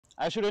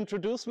I should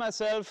introduce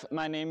myself.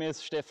 My name is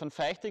Stefan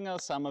Feichtinger.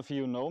 Some of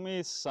you know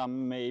me,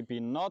 some maybe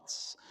not.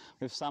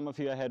 With some of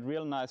you I had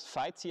real nice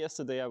fights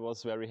yesterday. I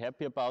was very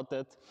happy about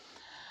that.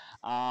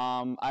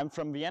 I'm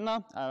from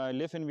Vienna. I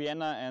live in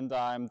Vienna and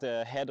I'm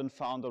the head and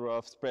founder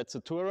of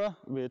Sprezzatura,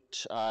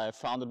 which I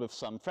founded with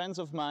some friends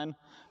of mine.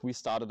 We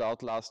started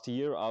out last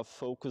year. Our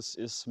focus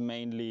is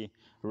mainly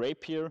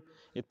rapier,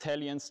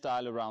 Italian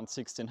style around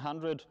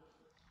 1600,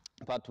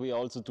 but we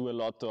also do a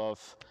lot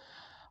of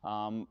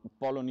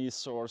Bolognese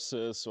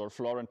sources or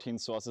Florentine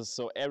sources,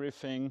 so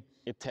everything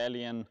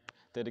Italian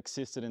that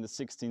existed in the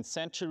 16th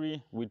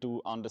century we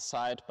do on the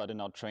side, but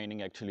in our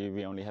training actually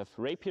we only have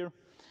rapier.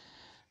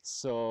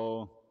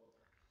 So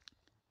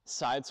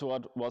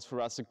sidesword was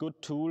for us a good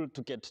tool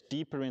to get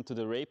deeper into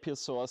the rapier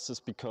sources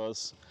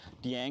because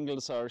the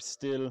angles are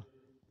still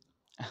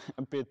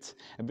a bit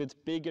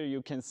bigger.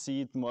 You can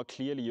see it more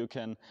clearly, you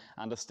can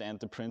understand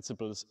the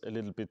principles a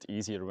little bit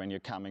easier when you're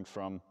coming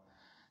from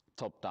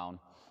top down.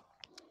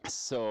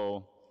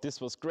 So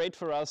this was great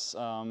for us.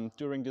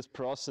 During this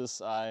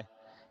process I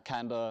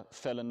kind of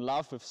fell in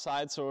love with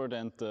sidesword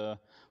and the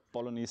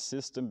Bolognese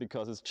system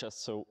because it's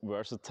just so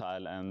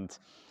versatile and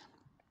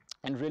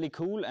really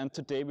cool. And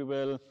today we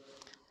will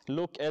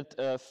look at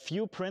a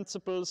few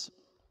principles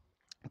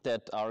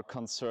that are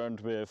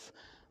concerned with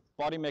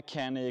body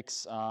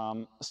mechanics,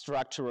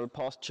 structural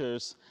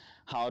postures,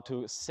 how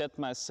to set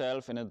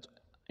myself in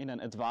an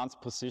advanced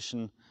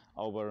position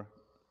over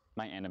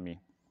my enemy.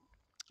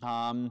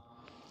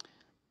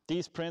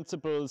 These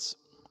principles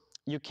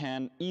you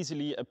can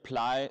easily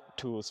apply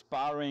to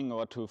sparring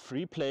or to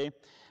free play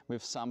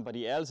with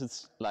somebody else.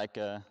 It's like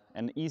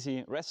an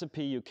easy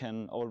recipe you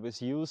can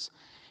always use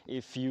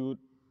if you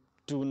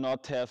do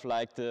not have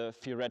like the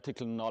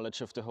theoretical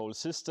knowledge of the whole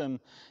system.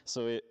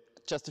 So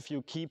just a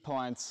few key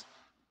points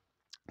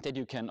that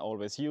you can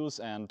always use,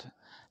 and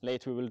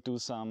later we will do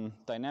some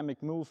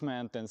dynamic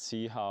movement and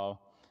see how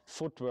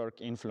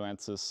footwork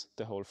influences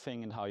the whole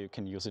thing and how you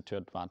can use it to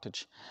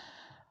advantage.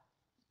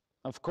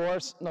 Of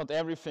course, not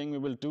everything we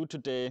will do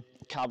today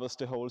covers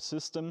the whole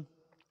system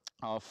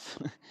of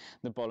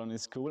the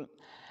Bolognese school.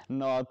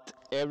 Not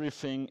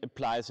everything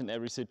applies in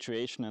every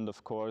situation, and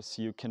of course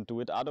you can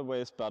do it other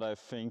ways, but I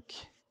think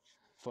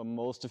for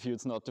most of you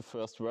it's not the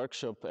first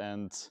workshop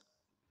and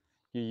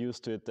you're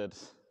used to it that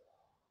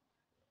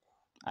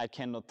I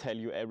cannot tell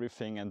you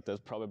everything, and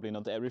that probably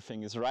not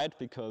everything is right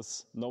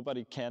because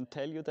nobody can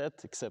tell you that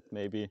except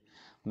maybe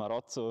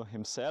Marozzo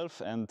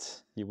himself, and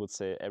he would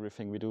say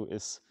everything we do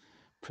is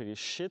pretty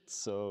shit,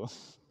 so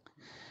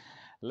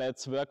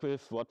let's work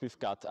with what we've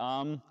got.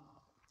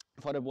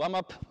 For the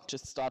warm-up,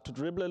 just start to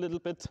dribble a little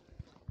bit.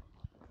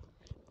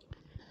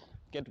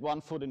 Get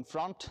one foot in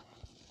front.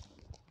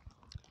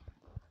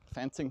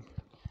 Fencing.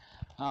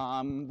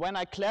 When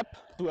I clap,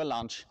 do a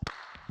lunge.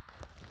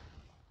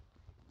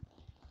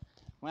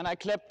 When I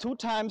clap 2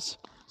 times,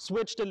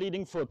 switch the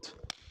leading foot.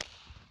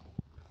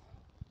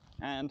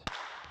 And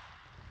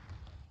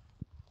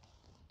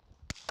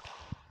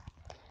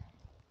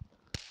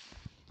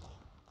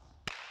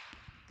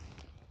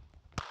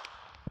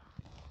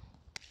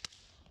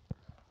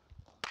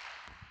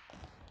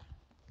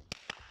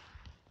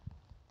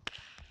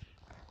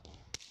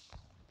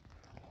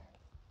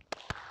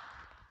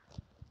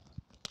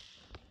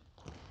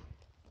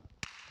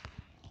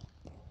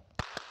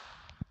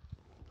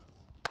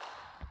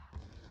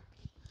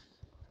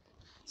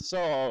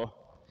so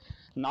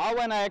now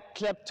when I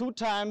clap 2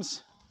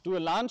 times, do a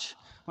lunge.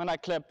 When I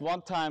clap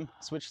 1 time,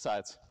 switch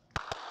sides.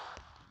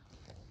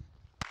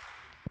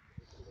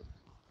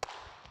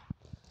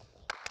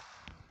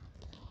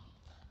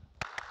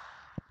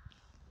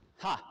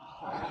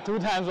 Ha! 2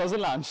 times was a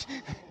lunge.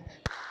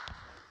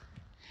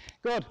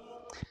 Good.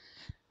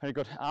 Very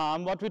good.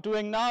 What we're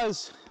doing now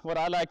is, what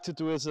I like to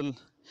do is a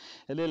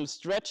little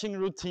stretching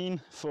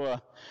routine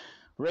for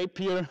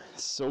rapier.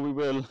 So we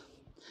will,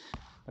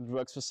 it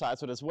works for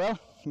sidesword as well.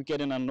 We get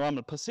in a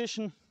normal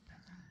position.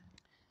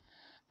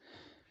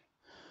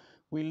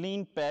 We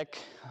lean back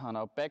on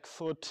our back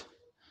foot,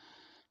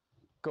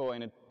 go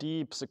in a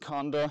deep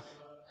seconder,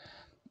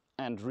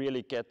 and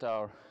really get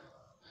our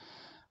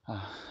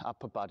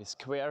upper body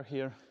square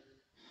here.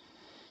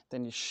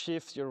 Then you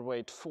shift your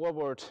weight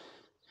forward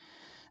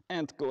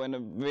and go in a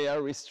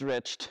very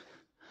stretched,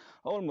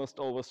 almost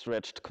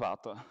overstretched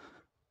quarter.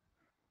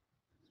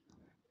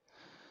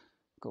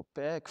 Go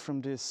back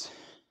from this.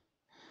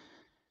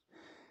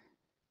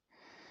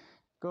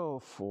 Go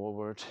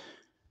forward.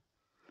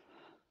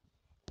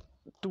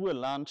 Do a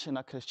lunge in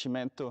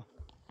accrescimento.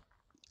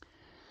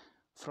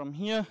 From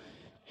here,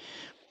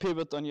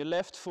 pivot on your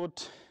left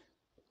foot.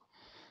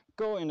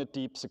 Go in a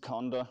deep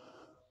seconder.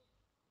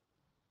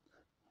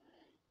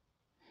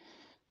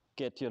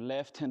 Get your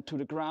left hand to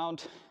the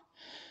ground.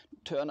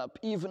 Turn up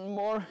even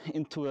more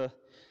into a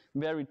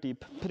very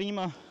deep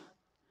prima.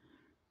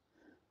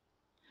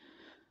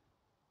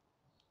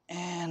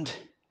 And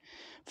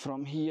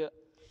from here,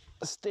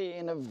 stay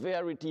in a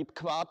very deep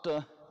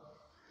quarter.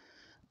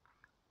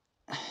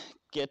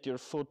 Get your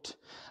foot,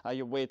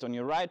 your weight on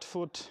your right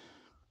foot,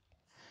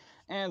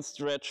 and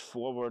stretch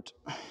forward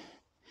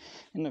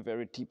in a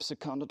very deep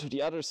seconder to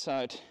the other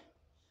side,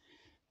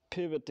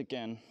 pivot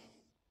again,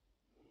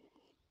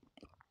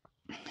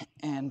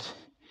 and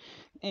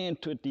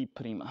into a deep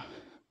prima.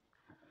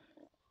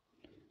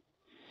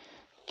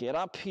 Get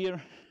up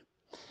here,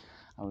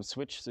 I will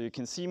switch so you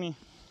can see me.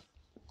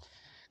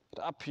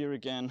 Get up here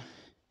again,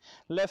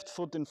 left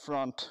foot in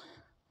front,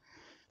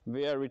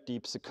 very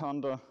deep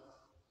seconder,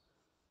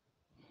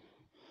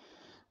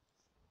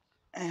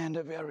 and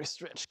a very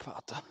stretched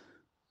quarter.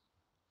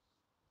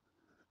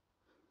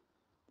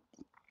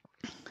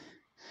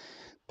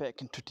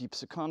 Back into deep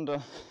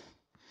seconder,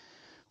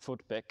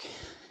 foot back.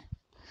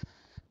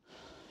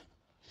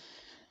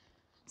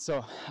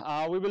 So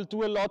we will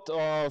do a lot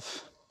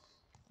of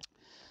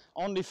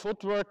only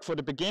footwork for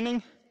the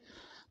beginning.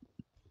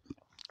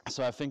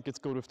 So I think it's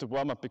good with the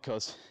warm-up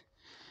because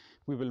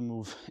we will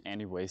move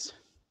anyways.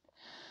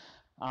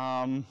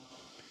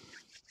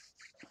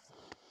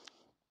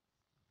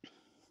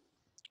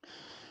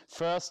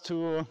 First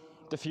to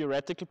the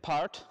theoretical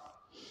part,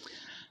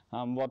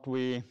 what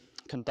we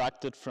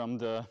conducted from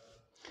the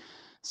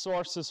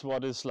sources,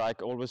 what is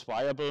like always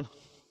viable,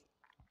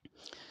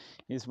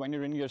 is when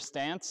you're in your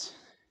stance,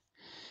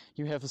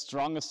 you have a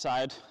stronger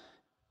side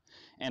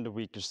and a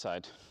weaker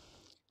side.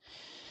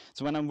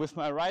 So when I'm with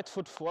my right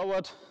foot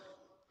forward,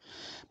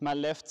 my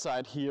left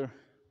side here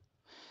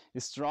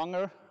is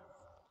stronger.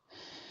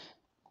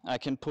 I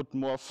can put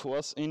more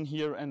force in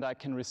here and I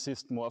can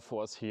resist more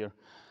force here.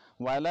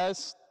 While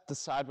as the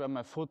side where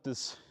my foot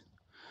is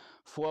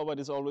forward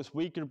is always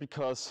weaker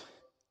because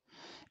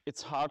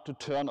it's hard to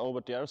turn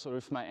over there. So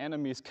if my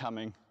enemy is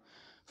coming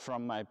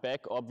from my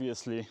back,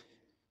 obviously,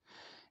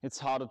 it's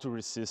harder to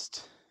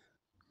resist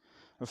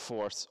a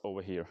force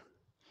over here.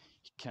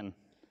 He can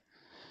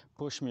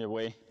push me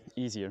away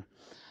easier.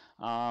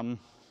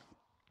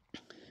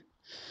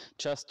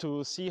 Just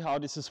to see how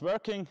this is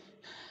working,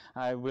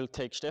 I will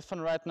take Stefan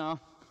right now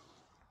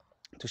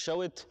to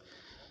show it.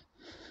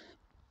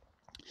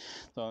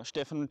 So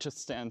Stefan will just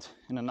stand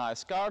in a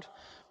nice guard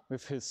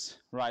with his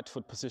right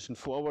foot positioned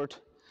forward,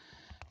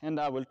 and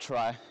I will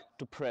try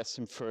to press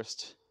him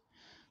first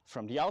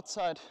from the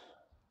outside,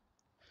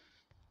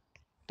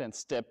 then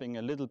stepping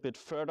a little bit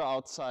further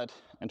outside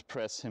and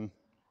press him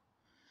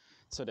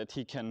so that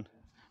he can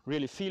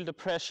really feel the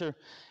pressure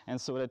and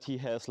so that he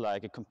has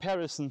like a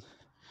comparison.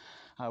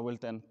 I will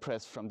then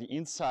press from the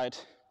inside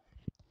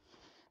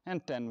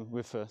and then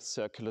with a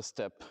circular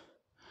step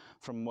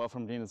more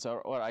from the inside,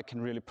 or I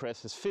can really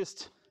press his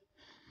fist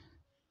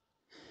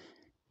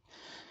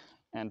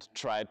and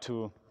try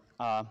to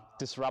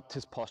disrupt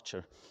his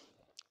posture.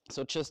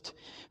 So just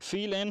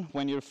feel in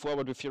when you're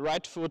forward with your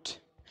right foot,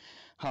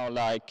 how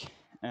like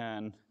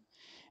an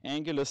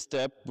angular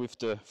step with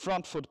the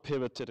front foot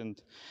pivoted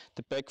and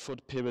the back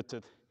foot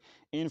pivoted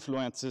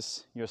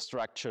influences your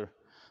structure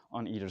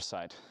on either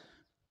side.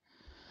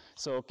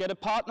 So get a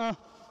partner,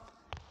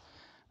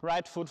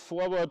 right foot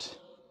forward,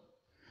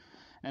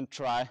 and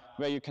try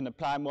where you can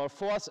apply more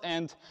force,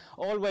 and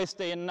always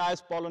stay in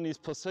nice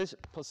Bolognese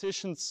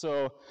positions.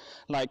 So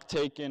like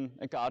taking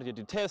a guardia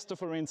di testa,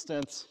 for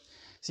instance,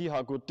 see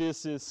how good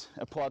this is,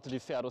 a porta di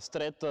ferro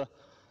stretta,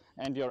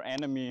 and your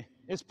enemy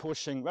is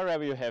pushing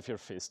wherever you have your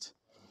fist.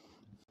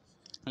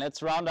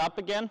 Let's round up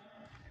again.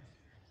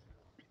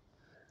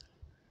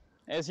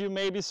 As you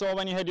maybe saw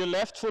when you had your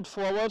left foot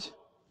forward,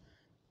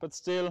 but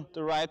still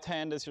the right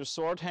hand is your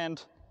sword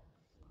hand.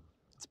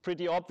 It's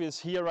pretty obvious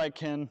here I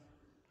can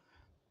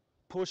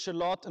push a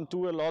lot and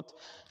do a lot.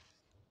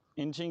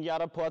 In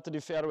Cinghiara Porta di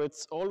Ferro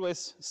it's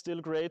always still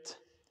great.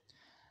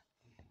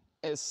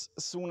 As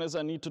soon as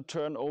I need to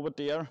turn over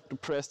there to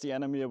press the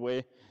enemy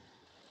away,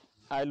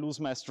 I lose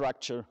my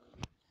structure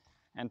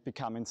and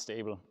become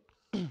unstable.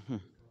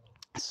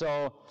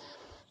 So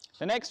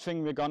the next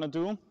thing we're gonna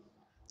do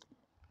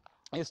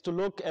is to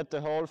look at the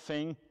whole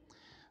thing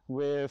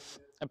with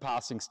a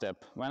passing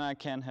step. When I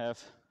can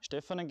have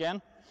Stefan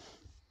again.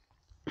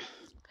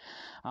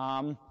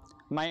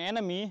 My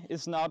enemy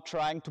is now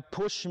trying to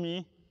push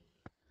me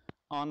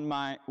on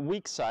my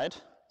weak side.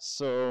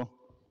 So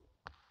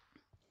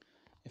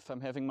if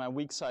I'm having my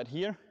weak side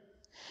here,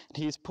 and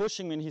he's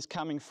pushing me and he's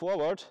coming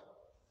forward,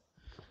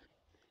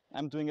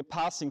 I'm doing a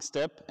passing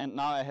step, and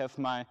now I have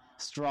my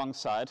strong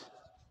side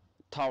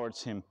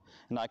towards him,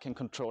 and I can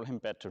control him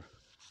better.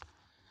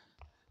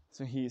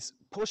 So he's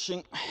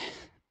pushing,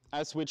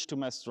 I switch to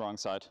my strong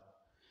side,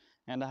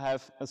 and I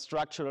have a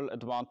structural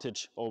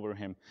advantage over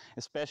him,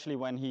 especially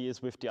when he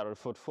is with the other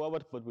foot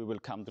forward, but we will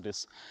come to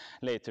this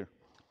later.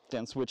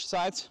 Then switch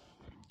sides,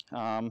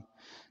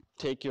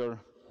 take your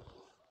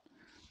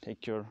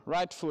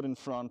right foot in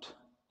front,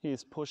 he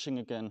is pushing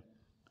again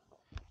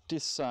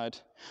this side,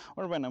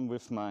 or when I'm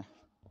with my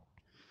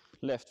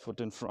left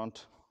foot in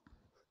front,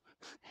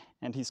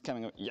 and he's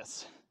coming,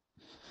 yes.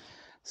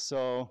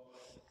 So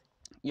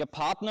your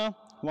partner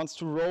wants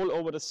to roll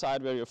over the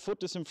side where your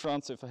foot is in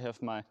front. So if I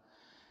have my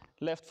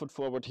left foot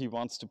forward, he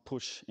wants to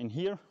push in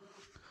here.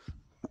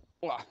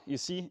 You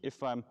see,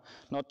 if I'm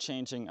not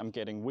changing, I'm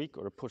getting weak,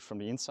 or a push from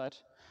the inside,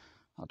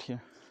 out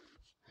here.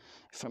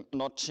 If I'm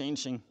not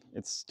changing,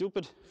 it's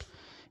stupid.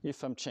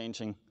 if I'm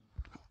changing,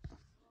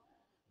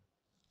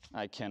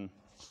 I can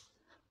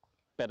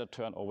better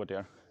turn over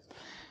there.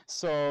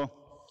 So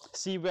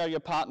see where your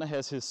partner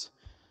has his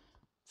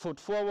foot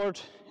forward.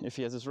 If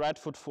he has his right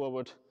foot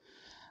forward,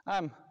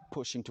 I'm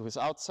pushing to his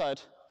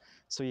outside,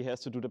 so he has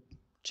to do the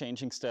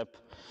changing step.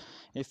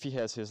 If he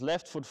has his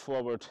left foot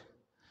forward,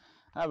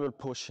 I will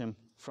push him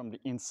from the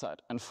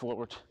inside and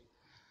forward.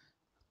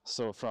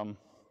 So from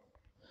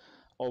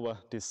over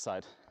this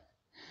side.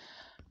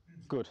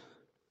 Good.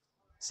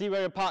 See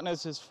where your partner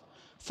has his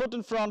foot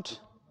in front,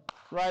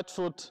 right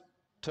foot,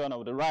 turn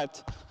over the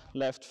right,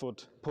 left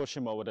foot, push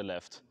him over the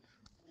left.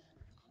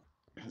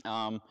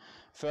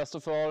 First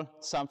of all,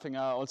 something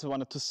I also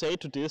wanted to say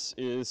to this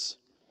is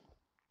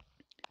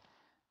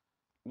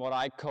what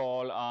I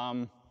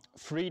call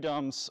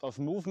freedoms of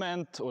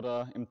movement,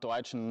 oder im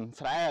Deutschen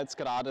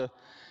Freiheitsgrade.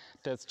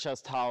 That's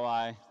just how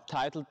I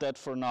titled that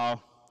for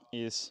now,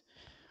 is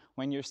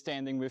when you're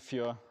standing with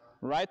your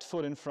right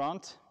foot in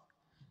front,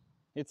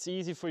 it's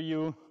easy for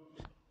you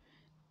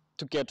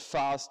to get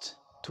fast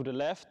to the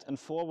left and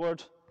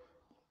forward,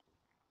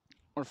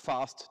 or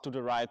fast to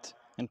the right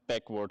and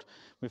backward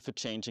with a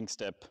changing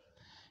step.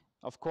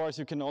 Of course,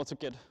 you can also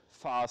get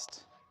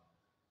fast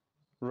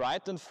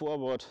right and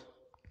forward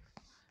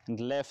and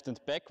left and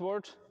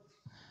backward,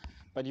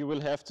 but you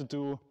will have to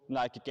do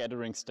like a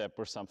gathering step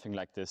or something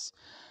like this.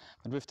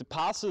 But with the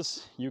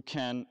passes, you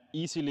can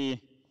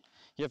easily,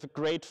 you have a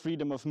great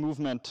freedom of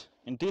movement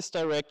in this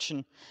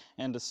direction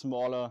and a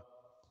smaller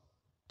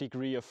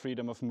degree of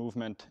freedom of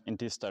movement in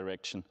this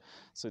direction.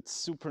 So it's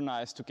super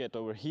nice to get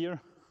over here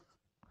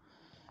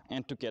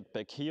and to get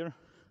back here,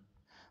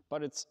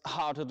 but it's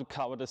harder to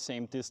cover the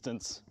same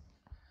distance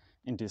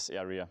in this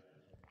area.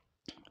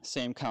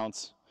 Same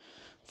counts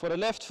for the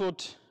left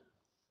foot.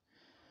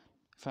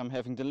 If I'm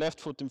having the left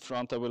foot in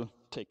front, I will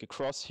take a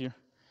cross here.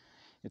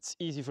 It's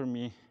easy for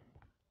me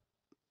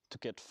to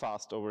get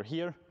fast over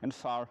here and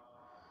far,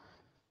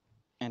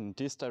 and in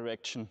this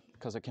direction,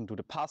 because I can do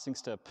the passing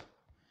step.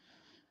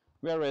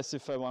 Whereas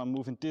if I want to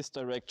move in this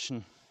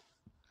direction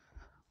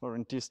or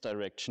in this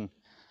direction,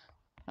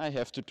 I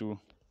have to do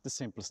the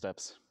simple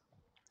steps.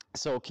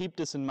 So keep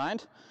this in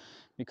mind,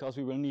 because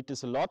we will need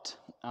this a lot.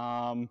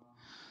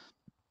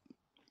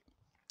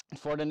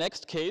 For the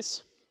next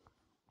case,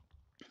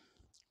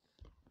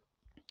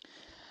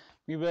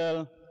 we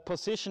will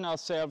position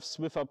ourselves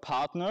with our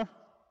partner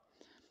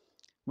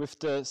with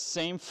the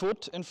same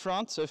foot in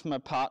front. So if my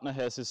partner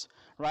has his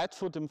right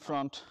foot in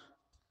front,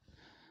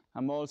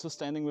 I'm also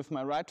standing with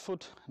my right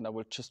foot, and I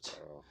will just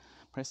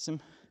press him.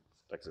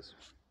 Like this.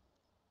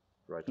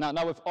 Right.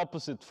 Now with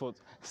opposite foot.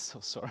 So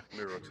sorry.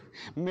 Mirrored.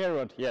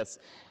 Mirrored, yes.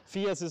 If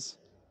he has his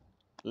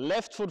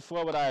left foot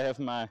forward, I have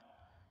my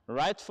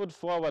right foot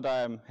forward.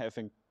 I'm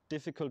having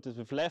difficulties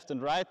with left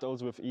and right,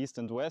 also with east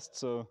and west,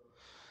 so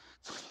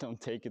don't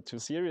take it too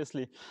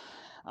seriously.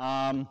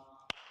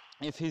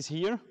 If he's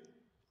here,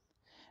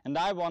 and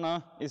I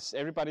wanna, is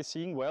everybody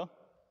seeing well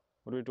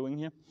what we're doing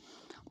here?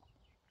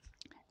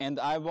 And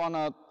I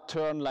wanna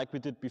turn like we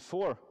did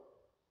before,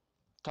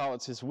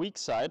 towards his weak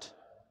side.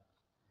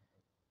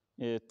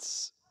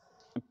 It's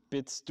a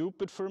bit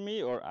stupid for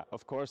me, or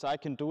of course I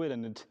can do it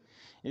and it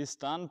is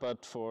done,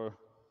 but for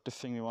the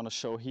thing we want to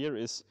show here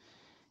is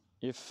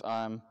if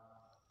I'm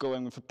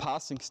going with a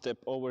passing step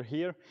over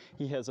here,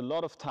 he has a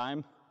lot of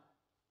time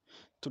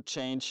to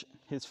change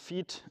his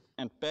feet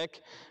and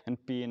back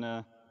and be in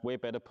a way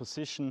better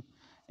position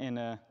in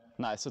a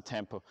nicer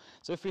tempo.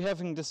 So if we're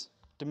having this,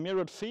 the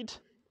mirrored feet,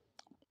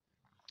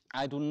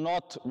 I do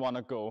not want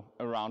to go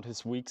around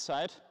his weak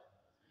side,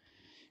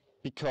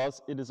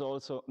 because it is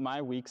also my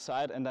weak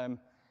side and I'm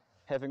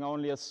having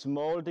only a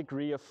small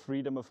degree of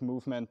freedom of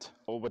movement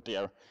over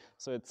there.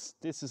 So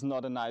this is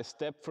not a nice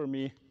step for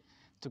me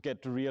to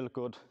get real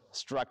good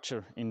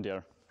structure in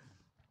there.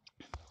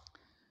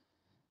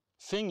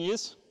 Thing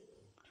is,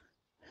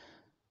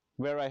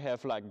 where I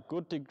have like a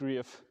good degree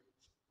of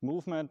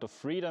movement, of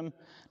freedom,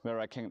 where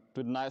I can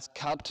do a nice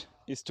cut,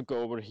 is to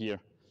go over here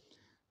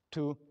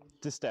to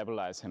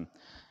destabilize him.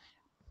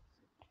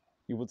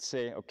 You would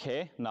say,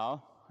 okay,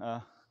 now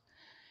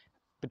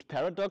bit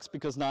paradox,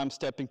 because now I'm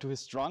stepping to his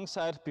strong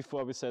side.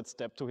 Before we said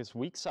step to his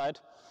weak side.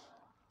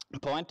 The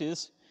point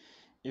is,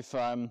 if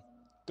I'm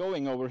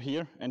going over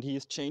here and he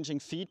is changing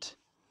feet,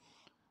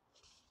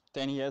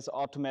 then he has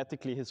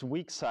automatically his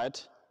weak side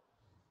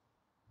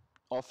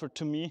offered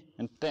to me,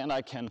 and then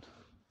I can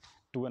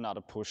do another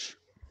push.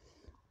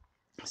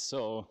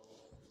 So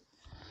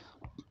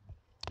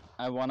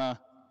I wanna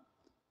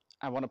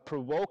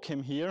provoke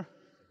him here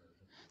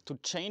to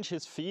change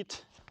his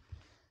feet,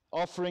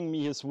 offering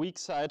me his weak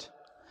side,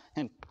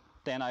 and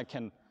then I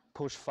can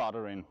push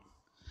farther in.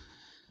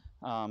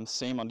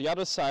 Same on the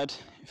other side.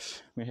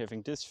 If we're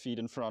having this feet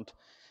in front,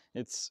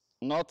 it's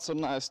not so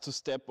nice to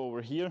step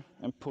over here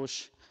and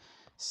push,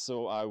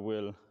 so I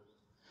will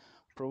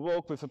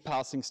provoke with a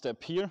passing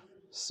step here,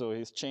 so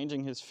he's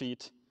changing his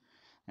feet,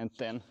 and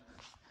then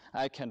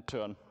I can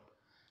turn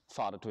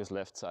farther to his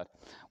left side.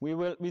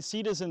 We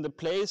see this in the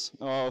place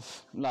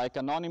of like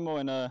Anonimo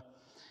in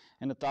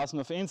a dozen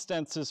of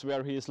instances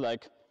where he is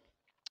like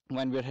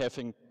when we're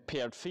having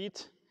paired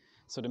feet,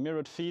 so the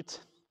mirrored feet,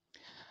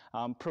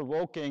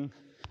 provoking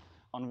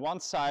on one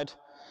side,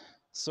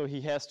 so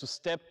he has to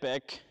step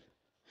back,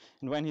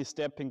 and when he's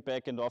stepping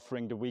back and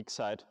offering the weak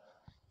side,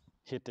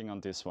 hitting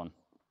on this one.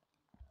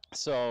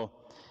 So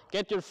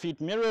get your feet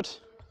mirrored,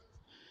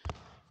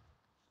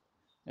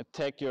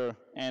 attack your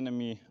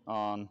enemy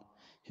on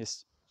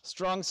his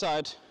strong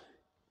side.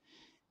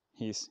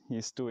 He's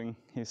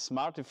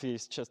smart if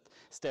he's just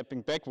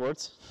stepping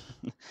backwards.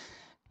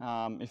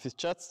 If he's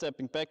just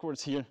stepping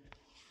backwards here,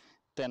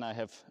 then I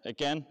have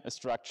again a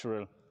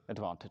structural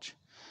advantage.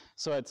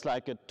 So it's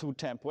like a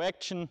two-tempo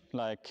action,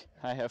 like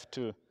I have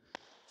to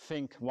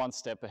think one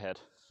step ahead.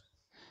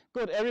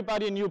 Good,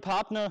 everybody a new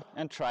partner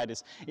and try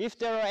this. If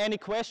there are any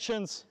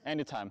questions,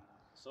 anytime.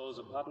 So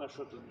the partner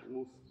should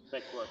move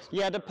backwards?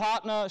 Yeah, the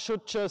partner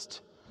should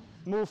just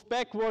move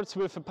backwards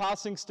with a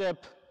passing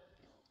step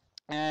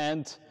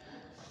and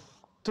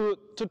to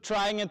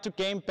trying and to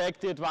gain back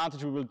the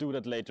advantage. We will do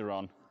that later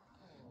on.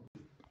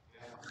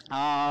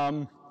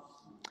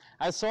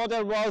 I saw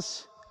there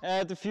was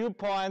at a few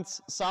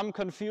points some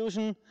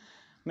confusion.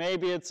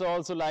 Maybe it's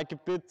also like a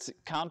bit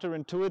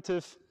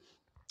counterintuitive.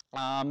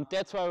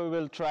 That's why we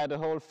will try the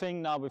whole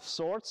thing now with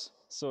swords,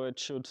 so it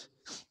should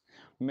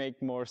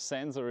make more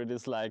sense, or it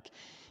is like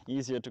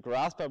easier to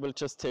grasp. I will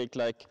just take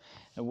like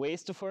a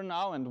waster for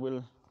now, and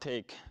we'll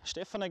take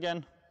Stefan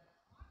again.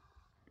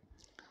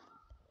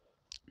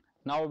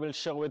 Now we will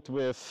show it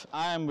with,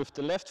 I am with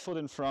the left foot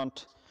in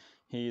front,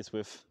 he is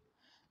with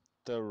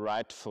the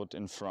right foot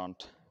in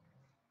front.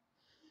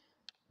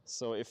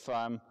 So if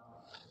I'm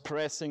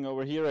pressing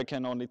over here, I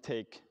can only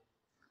take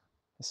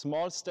a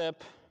small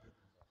step.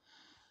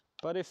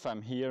 But if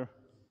I'm here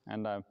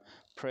and I'm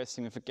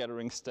pressing with a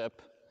gathering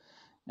step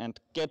and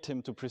get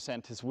him to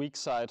present his weak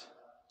side,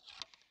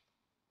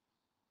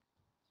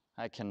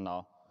 I can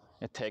now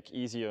attack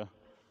easier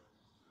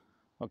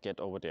or get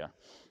over there.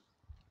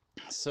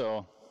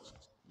 So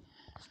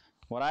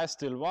what I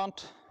still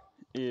want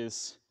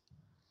is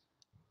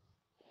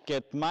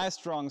get my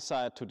strong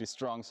side to the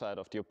strong side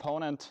of the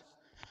opponent,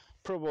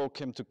 provoke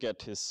him to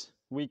get his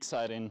weak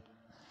side in,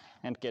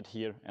 and get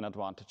here an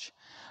advantage.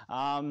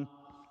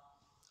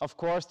 Of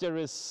course, there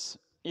is,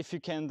 if you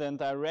can then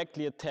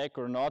directly attack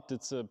or not,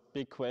 it's a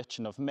big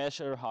question of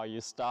measure, how you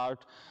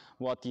start,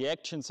 what the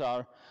actions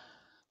are.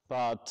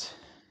 But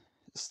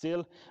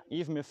still,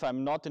 even if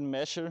I'm not in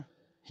measure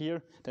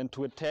here, then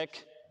to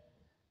attack,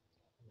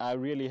 I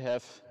really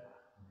have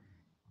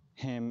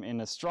him in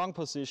a strong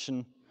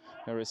position,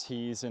 whereas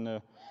he is in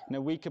a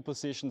weaker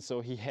position, so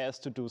he has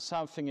to do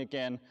something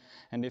again.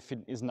 And if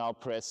it is now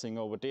pressing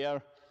over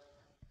there,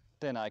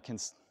 then I can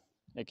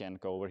again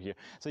go over here.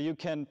 So you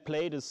can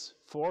play this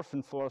fourth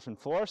and fourth and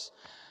fourth,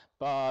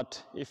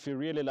 but if you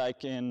really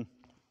like in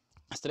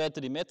stretta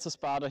di mezza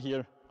spada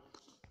here,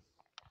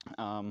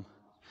 and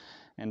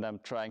I'm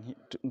trying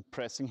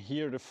pressing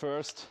here the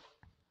first,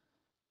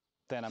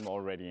 then I'm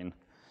already in.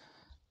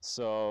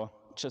 So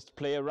just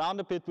play around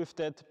a bit with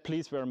that.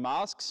 Please wear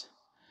masks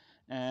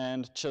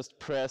and just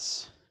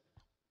press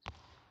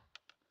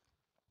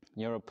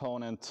your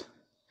opponent,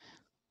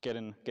 get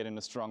in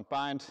a strong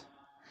bind.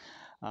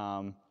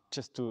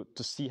 Just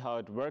to see how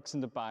it works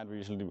in the bind.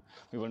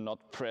 We will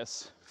not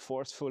press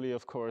forcefully,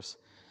 of course,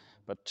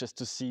 but just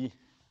to see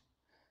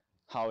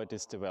how it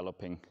is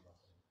developing.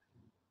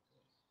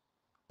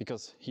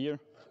 Because here,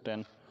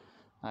 then,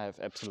 I have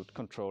absolute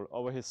control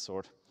over his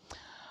sword.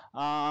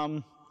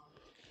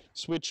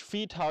 Switch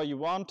feet how you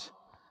want.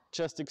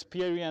 Just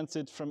experience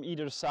it from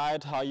either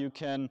side, how you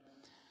can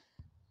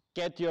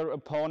get your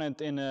opponent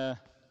in a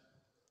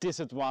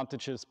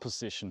disadvantageous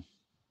position.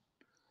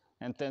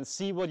 And then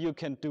see what you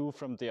can do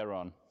from there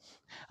on.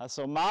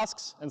 So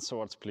masks and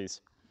swords, please.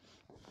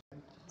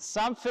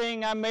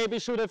 Something I maybe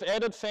should have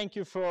added, thank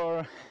you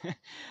for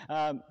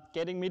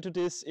getting me to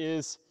this,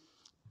 is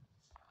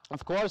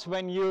of course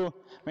when you're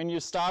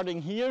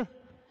starting here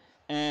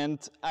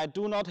and I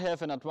do not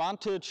have an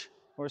advantage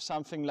or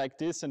something like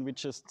this, and we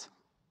just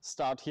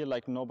start here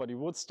like nobody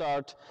would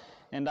start,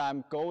 and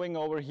I'm going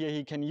over here,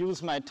 he can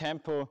use my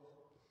tempo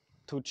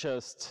to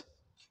just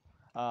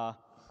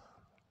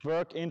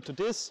work into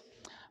this.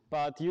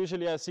 But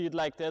usually I see it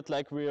like that,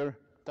 like we're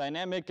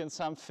dynamic and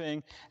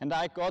something, and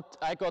I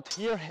got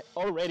here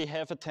already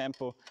have a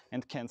tempo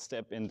and can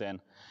step in then.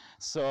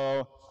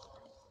 So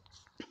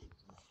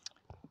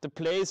the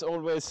plays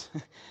always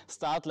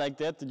start like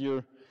that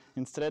you're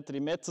in stretta di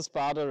mezza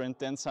spada and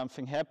then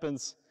something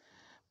happens.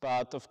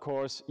 But of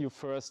course you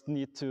first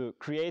need to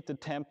create a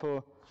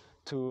tempo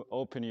to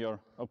open your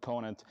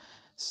opponent.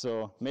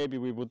 So maybe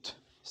we would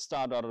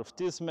start out of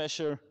this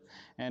measure,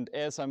 and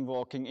as I'm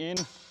walking in,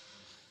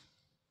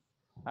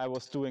 I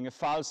was doing a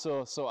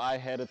falso, so I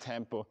had a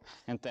tempo,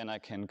 and then I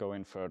can go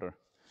in further.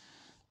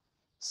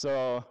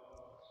 So,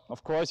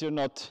 of course, you're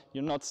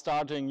not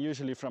starting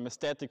usually from a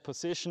static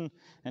position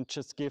and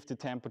just give the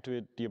tempo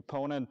to the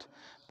opponent,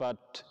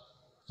 but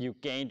you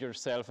gained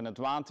yourself an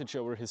advantage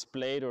over his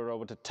blade or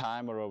over the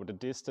time or over the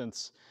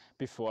distance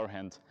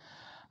beforehand.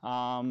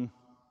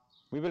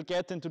 We will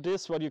get into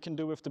this, what you can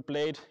do with the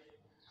blade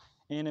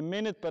in a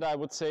minute, but I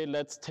would say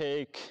let's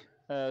take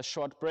a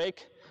short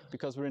break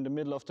because we're in the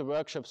middle of the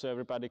workshop, so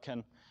everybody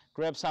can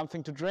grab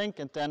something to drink,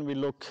 and then we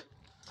look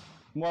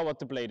more what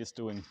the blade is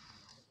doing.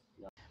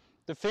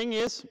 The thing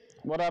is,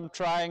 what I'm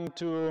trying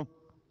to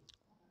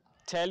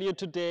tell you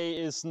today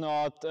is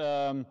not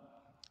a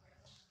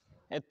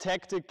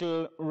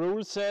tactical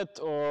rule set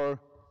or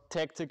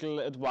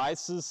tactical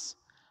advices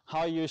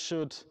how you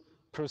should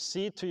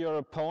proceed to your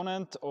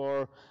opponent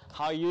or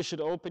how you should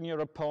open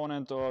your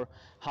opponent or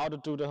how to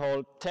do the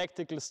whole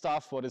tactical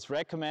stuff, what is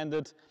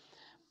recommended,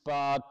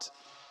 but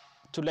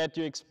to let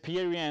you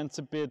experience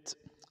a bit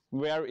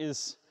where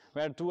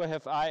do I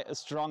have a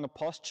stronger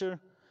posture,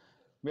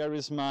 where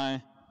is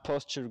my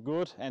posture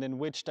good, and in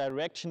which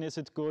direction is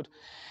it good,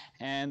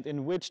 and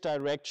in which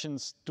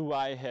directions do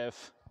I have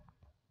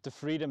the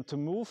freedom to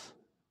move,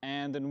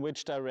 and in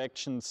which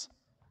directions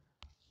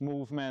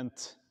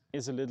movement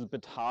is a little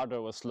bit harder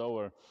or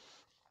slower.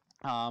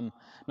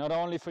 Not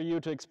only for you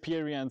to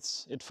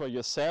experience it for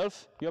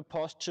yourself, your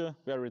posture,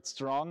 where it's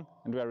strong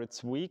and where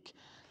it's weak,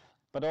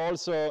 but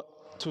also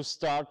to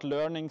start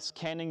learning,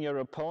 scanning your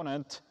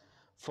opponent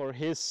for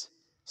his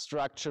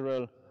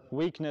structural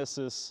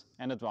weaknesses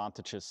and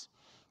advantages.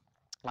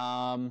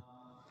 One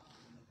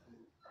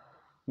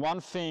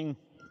thing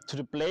to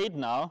the blade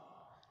now,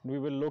 we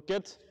will look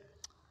at.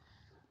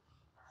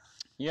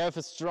 You have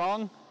a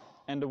strong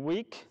and a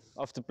weak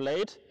of the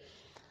blade,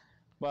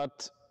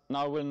 but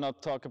now we'll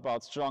not talk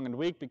about strong and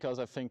weak because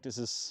I think this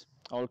is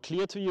all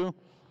clear to you.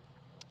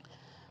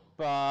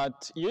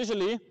 But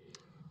usually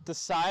the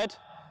side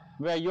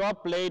where your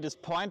blade is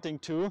pointing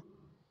to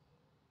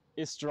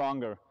is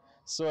stronger.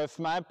 So if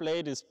my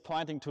blade is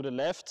pointing to the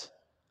left,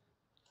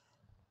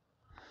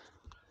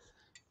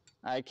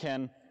 I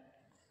can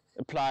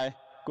apply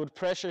good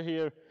pressure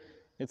here.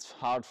 It's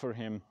hard for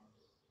him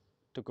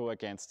to go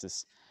against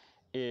this.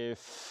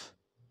 If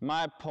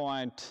my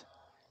point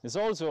is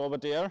also over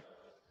there,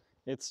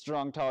 it's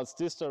strong towards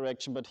this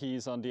direction, but he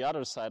is on the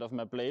other side of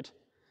my blade,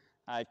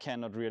 I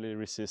cannot really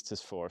resist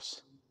his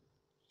force.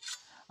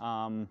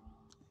 On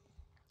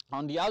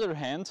the other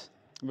hand,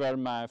 where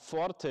my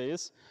forte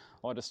is,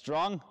 or the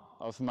strong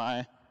of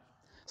my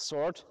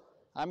sword,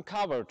 I'm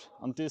covered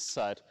on this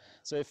side.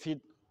 So if he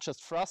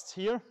just thrusts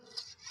here,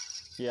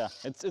 yeah,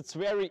 it's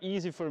very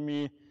easy for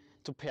me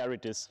to parry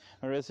this.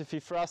 Whereas if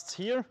he thrusts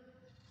here,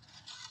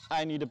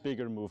 I need a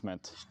bigger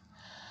movement.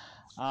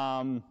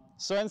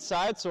 So in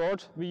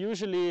sidesword, we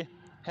usually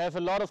have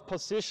a lot of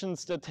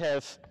positions that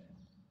have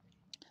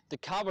the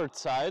covered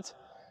side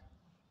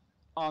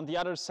on the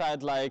other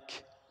side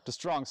like the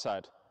strong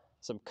side.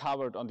 So I'm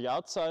covered on the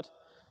outside,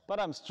 but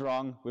I'm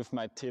strong with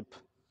my tip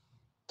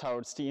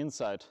towards the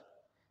inside.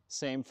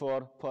 Same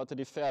for Porta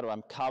di Ferro.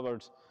 I'm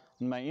covered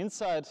on my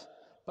inside,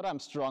 but I'm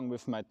strong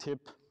with my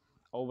tip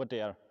over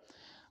there.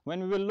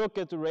 When we will look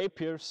at the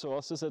rapier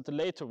sources at the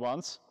later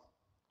ones,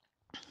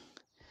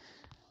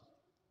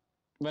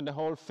 when the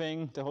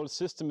whole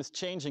system is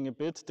changing a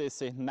bit, they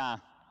say, nah,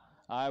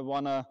 I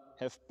want to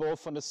have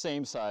both on the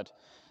same side.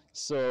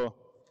 So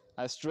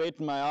I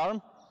straighten my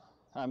arm,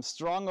 I'm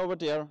strong over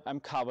there, I'm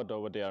covered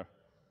over there.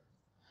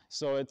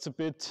 So it's a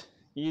bit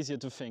easier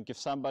to think. If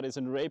somebody's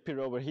in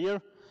rapier over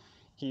here,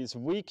 he's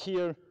weak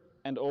here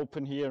and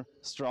open here,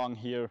 strong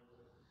here,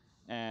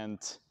 and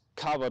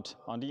covered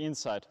on the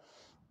inside.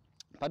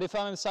 But if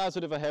I'm in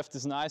sidesword, if I have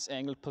these nice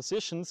angled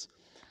positions,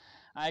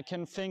 I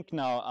can think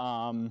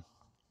now,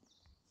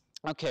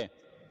 okay,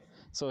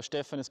 so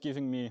Stefan is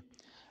giving me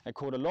a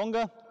coda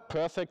longa,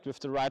 perfect, with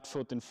the right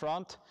foot in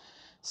front.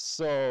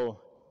 So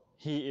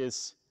he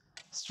is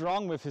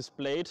strong with his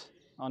blade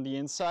on the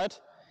inside.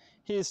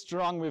 He is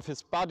strong with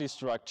his body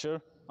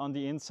structure on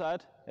the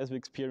inside, as we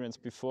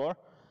experienced before.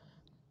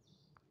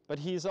 But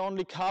he is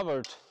only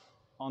covered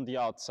on the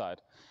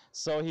outside.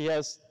 So he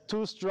has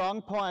two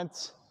strong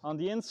points on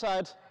the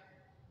inside,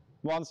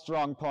 one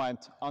strong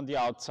point on the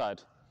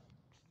outside.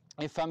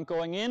 If I'm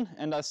going in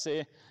and I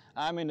say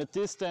I'm in a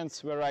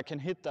distance where I can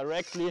hit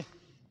directly,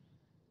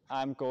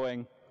 I'm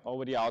going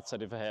over the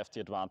outside if I have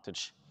the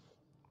advantage.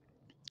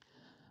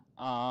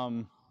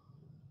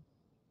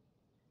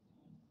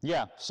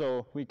 Yeah,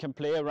 so we can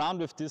play around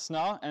with this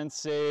now and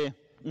say,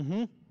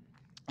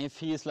 if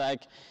he's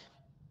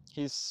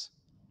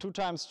two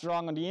times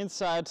strong on the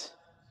inside,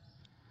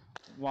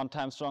 one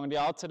time strong on the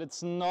outside,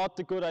 it's not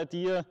a good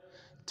idea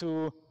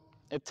to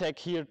attack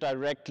here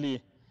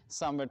directly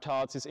somewhere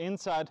towards his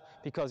inside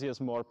because he has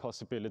more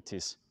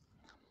possibilities.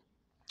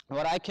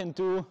 What I can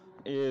do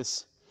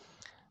is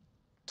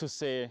to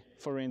say,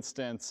 for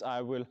instance,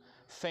 I will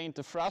feint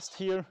the thrust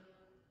here.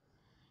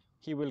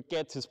 He will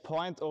get his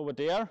point over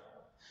there.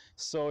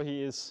 So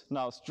he is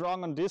now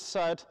strong on this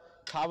side,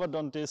 covered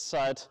on this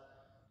side,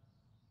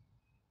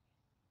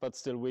 but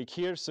still weak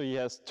here. So he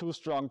has two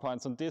strong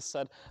points on this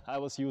side. I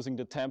was using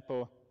the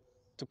tempo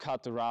to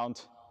cut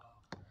around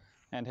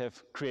and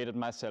have created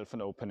myself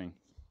an opening.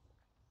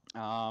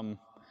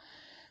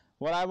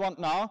 What I want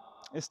now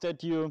is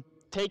that you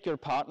take your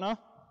partner.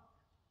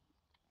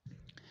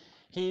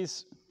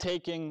 He's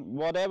taking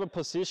whatever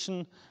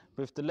position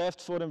with the left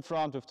foot in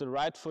front, with the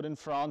right foot in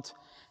front,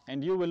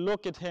 and you will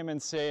look at him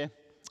and say,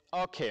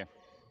 okay,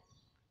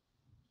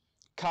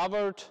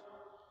 covered,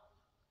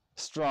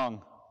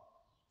 strong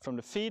from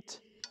the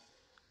feet,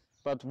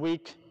 but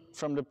weak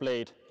from the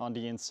blade on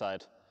the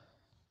inside.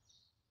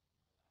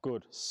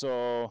 Good,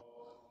 so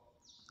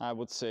I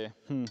would say,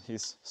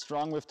 he's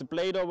strong with the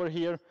blade over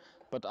here,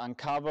 but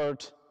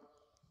uncovered,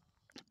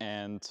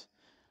 and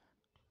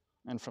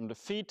from the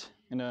feet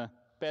in a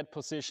bad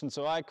position,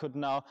 so I could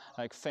now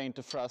like feint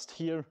the thrust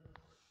here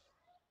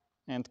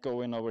and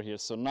go in over here.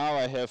 So now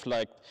I have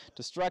like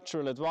the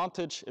structural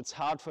advantage. It's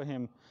hard for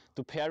him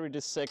to parry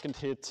this second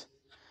hit,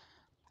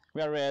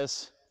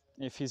 whereas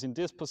if he's in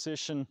this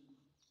position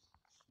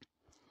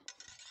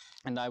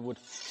and I would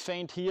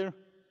feint here,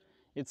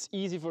 it's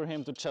easy for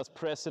him to just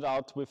press it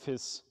out with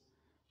his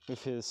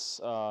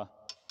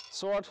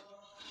sword,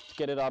 to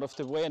get it out of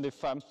the way. And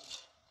if I'm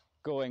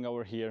going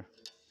over here,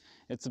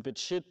 it's a bit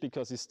shit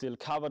because he's still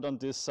covered on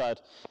this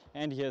side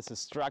and he has a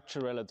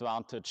structural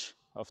advantage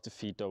of the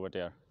feet over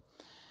there.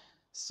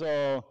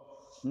 So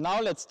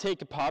now let's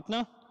take a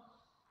partner.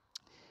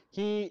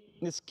 He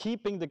is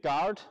keeping the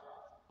guard.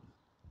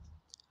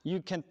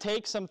 You can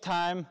take some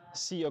time,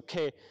 see,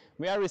 okay,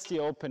 where is the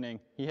opening?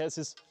 He has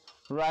his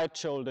right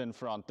shoulder in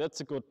front.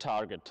 That's a good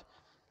target.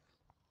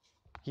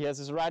 He has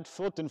his right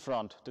foot in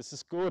front. This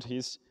is good.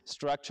 He's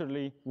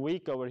structurally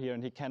weak over here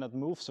and he cannot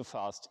move so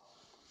fast.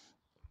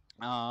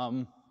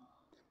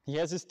 He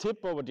has his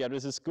tip over there.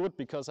 This is good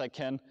because I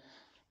can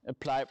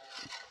apply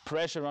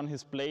pressure on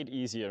his blade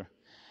easier.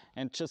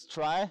 And just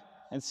try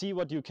and see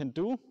what you can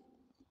do.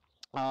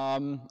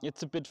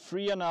 It's a bit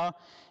freer now.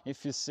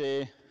 If you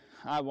say,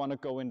 I want to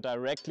go in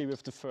directly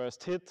with the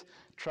first hit,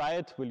 try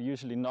it. Will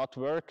usually not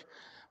work,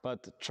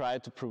 but try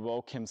to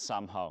provoke him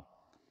somehow.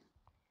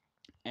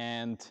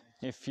 And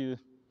if you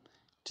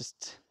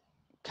just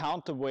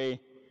count away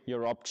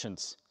your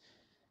options,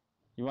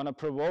 you want to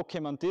provoke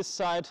him on this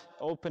side,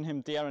 open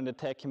him there and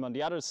attack him on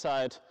the other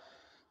side,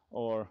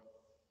 or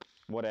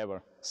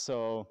whatever.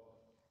 So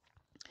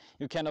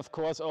you can of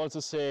course also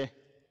say,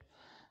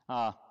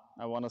 I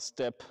want to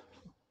step,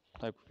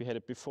 like we had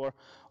it before,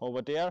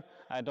 over there.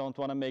 I don't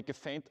want to make a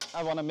feint,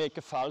 I want to make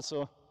a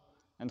falso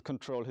and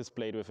control his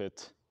blade with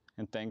it,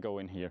 and then go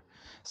in here.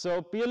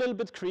 So be a little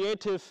bit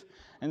creative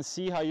and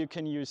see how you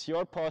can use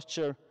your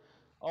posture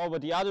over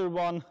the other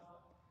one.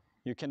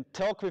 You can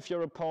talk with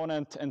your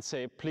opponent and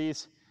say,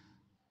 please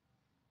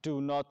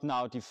do not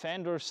now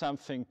defend or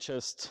something,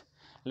 just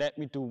let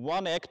me do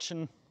one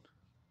action.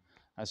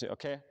 I say,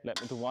 okay,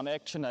 let me do one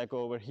action, I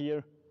go over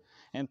here,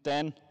 and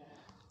then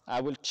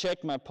I will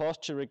check my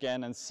posture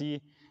again and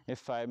see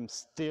if I'm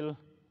still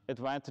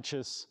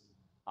advantageous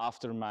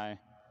after my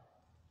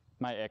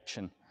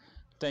action.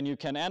 Then you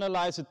can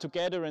analyze it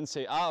together and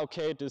say,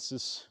 okay, this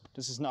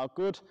is now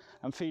good.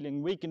 I'm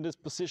feeling weak in this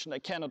position. I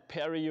cannot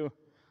parry you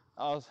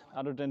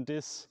other than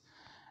this.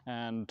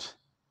 And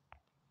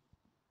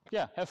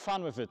yeah, have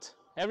fun with it.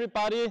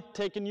 Everybody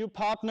take a new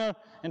partner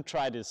and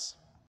try this.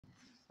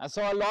 I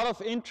saw a lot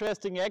of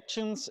interesting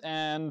actions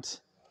and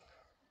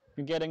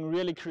you're getting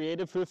really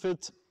creative with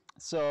it.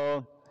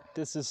 So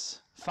this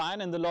is fine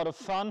and a lot of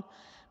fun,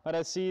 but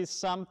I see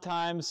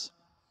sometimes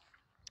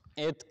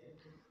it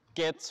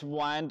gets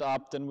wind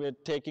up, then we're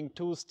taking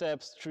 2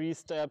 steps, 3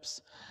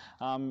 steps,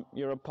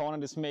 your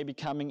opponent is maybe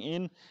coming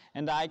in,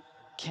 and I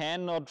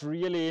cannot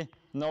really,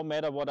 no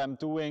matter what I'm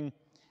doing,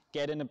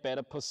 get in a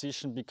better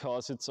position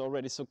because it's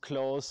already so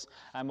close.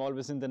 I'm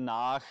always in the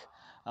nach.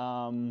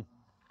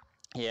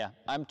 Yeah,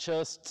 I'm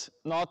just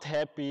not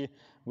happy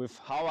with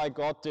how I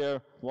got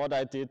there, what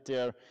I did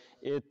there.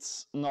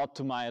 It's not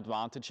to my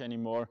advantage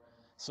anymore.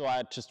 So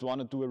I just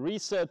want to do a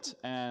reset,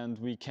 and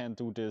we can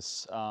do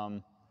this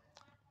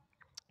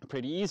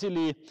pretty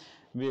easily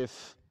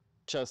with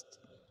just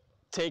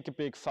take a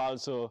big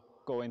falso,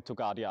 go into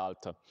guardia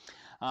alta.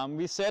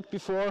 We said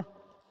before,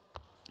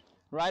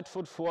 right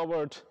foot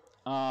forward.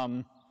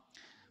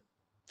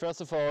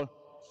 First of all,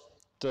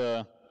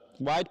 the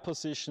wide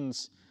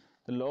positions,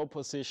 the low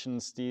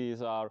positions,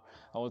 these are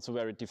also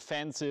very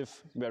defensive,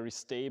 very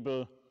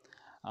stable,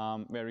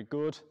 very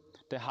good.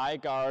 The high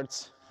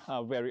guards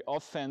are very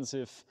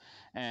offensive,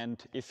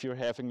 and if you're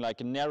having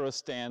like a narrow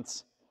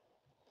stance,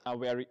 are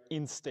very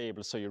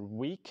unstable. So you're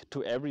weak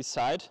to every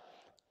side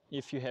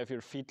if you have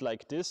your feet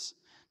like this.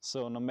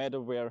 So no matter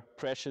where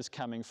pressure is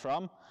coming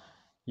from,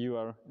 you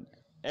are in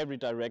every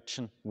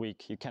direction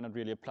weak. You cannot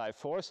really apply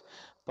force,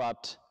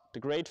 but the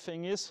great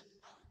thing is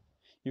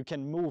you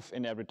can move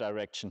in every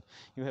direction.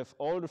 You have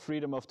all the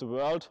freedom of the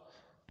world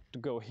to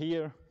go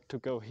here, to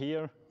go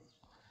here,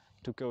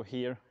 to go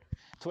here,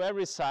 to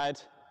every side,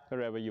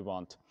 wherever you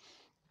want.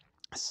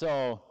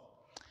 So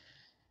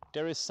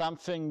there is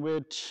something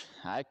which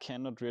I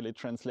cannot really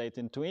translate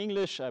into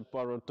English. I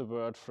borrowed the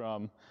word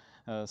from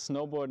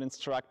snowboard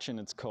instruction.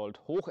 It's called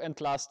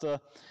Hochentlaster.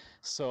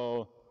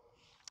 So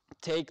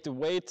take the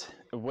weight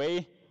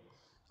away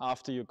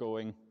after you're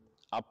going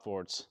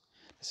upwards.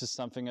 This is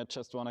something I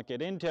just want to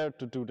get in there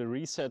to do the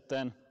reset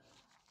then.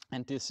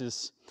 And this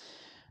is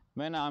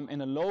when I'm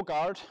in a low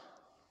guard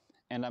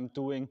and I'm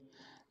doing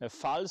a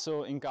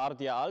falso in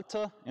guardia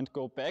alta and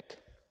go back,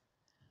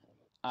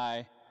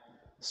 I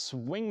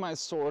swing my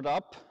sword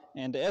up,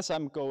 and as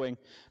I'm going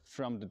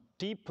from the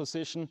deep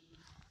position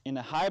in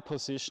a high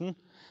position,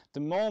 the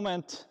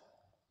moment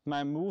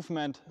my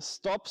movement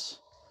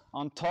stops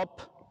on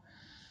top,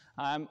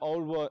 I'm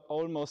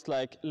almost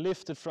like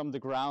lifted from the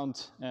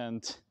ground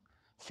and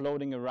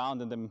floating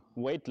around, and I'm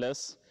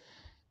weightless.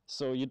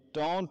 So you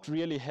don't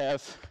really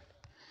have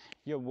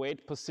your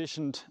weight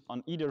positioned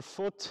on either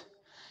foot,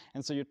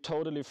 and so you're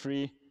totally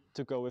free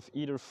to go with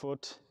either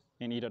foot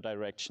in either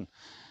direction.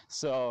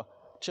 So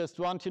just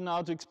want you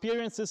now to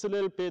experience this a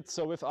little bit.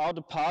 So without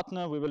a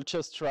partner, we will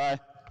just try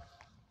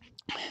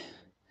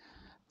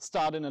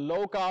start in a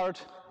low guard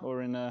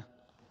or in a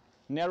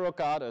narrow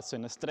guard, as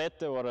in a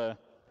strette or a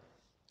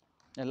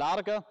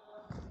larga.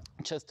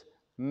 Just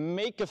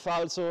make a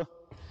falso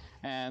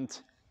and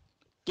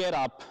get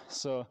up.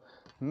 So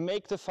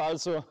make the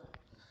falso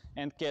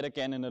and get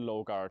again in a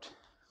low guard.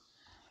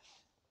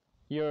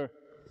 You're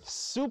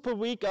super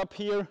weak up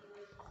here,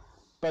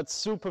 but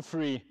super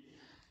free.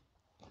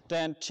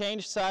 Then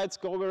change sides,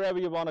 go wherever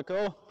you want to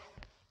go.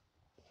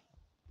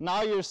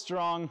 Now you're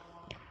strong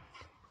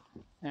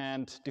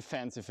and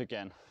defensive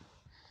again.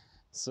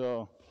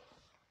 So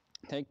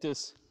take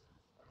this.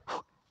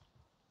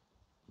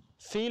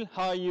 Feel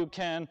how you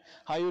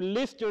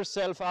lift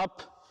yourself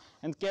up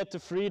and get the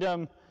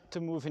freedom to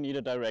move in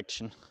either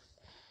direction.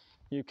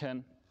 You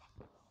can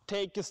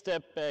take a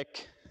step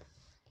back.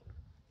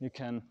 You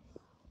can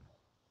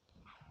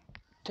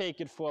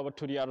take it forward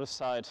to the other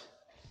side.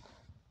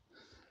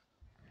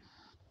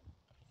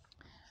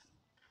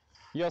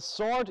 Your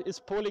sword is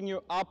pulling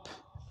you up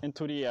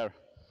into the air.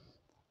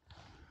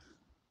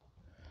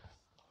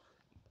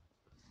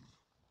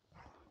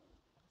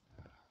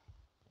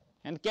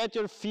 And get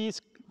your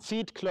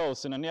feet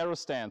close in a narrow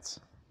stance.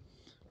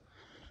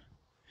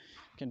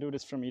 You can do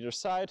this from either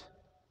side.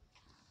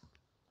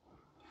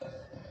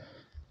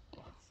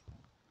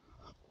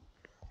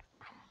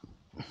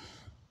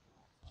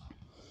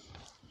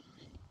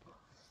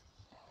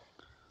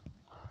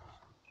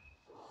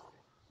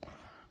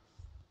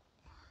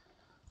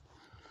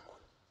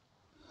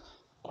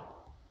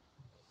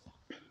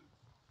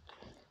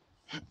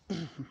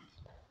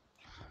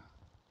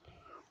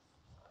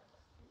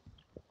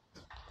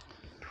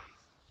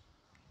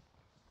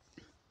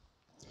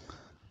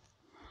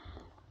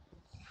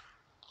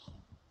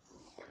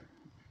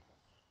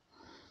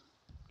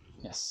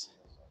 Yes.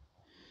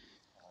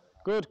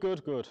 Good,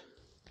 good, good.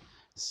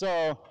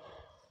 So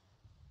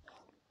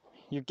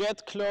you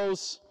get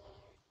close,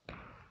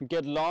 you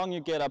get long, you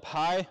get up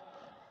high.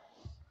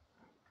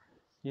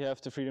 You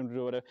have the freedom to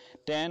do whatever.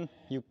 Then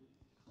you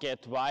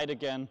get wide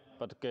again,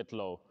 but get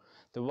low.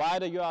 The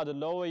wider you are, the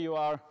lower you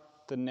are,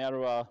 the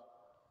narrower,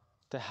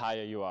 the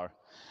higher you are.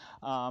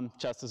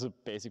 Just as a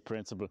basic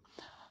principle.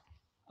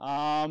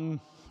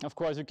 Of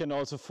course, you can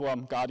also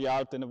form guardia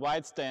alta in a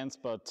wide stance,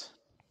 but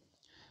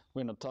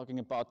we're not talking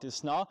about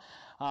this now.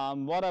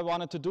 What I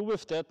wanted to do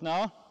with that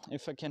now,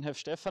 if I can have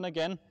Stefan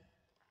again,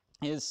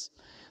 is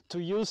to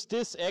use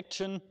this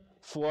action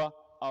for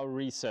our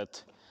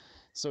reset.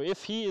 So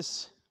if he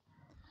is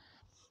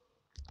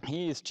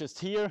just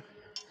here,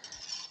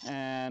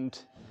 and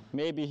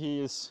maybe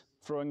he is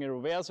throwing a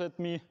reverse at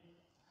me,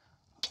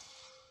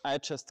 I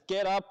just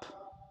get up,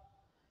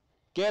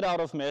 get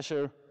out of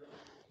measure.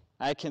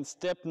 I can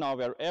step now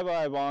wherever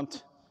I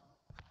want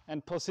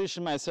and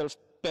position myself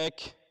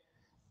back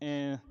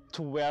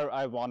to where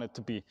I want it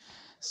to be.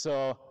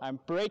 So I'm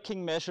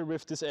breaking measure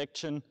with this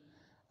action.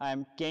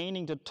 I'm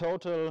gaining the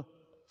total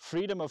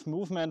freedom of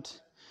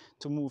movement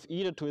to move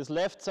either to his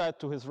left side,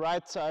 to his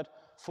right side,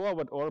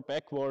 forward or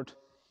backward,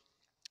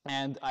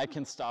 and I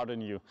can start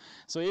anew.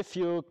 So if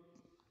you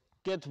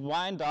get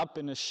wind up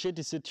in a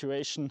shitty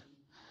situation,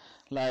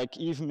 like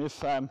even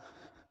if I'm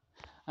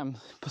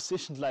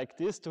positioned like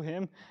this to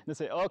him, and I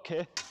say,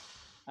 okay,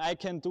 I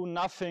can do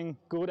nothing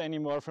good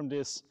anymore from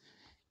this.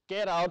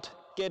 Get out,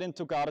 get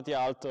into guardia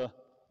alta,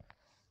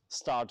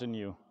 start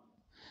anew.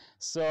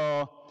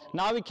 So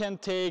now we can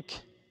take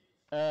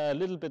a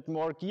little bit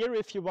more gear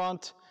if you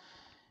want.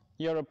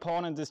 Your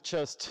opponent is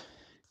just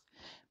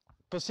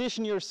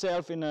position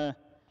yourself in a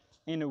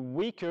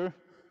weaker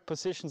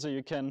position, so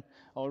you can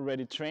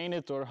already train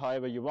it or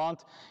however you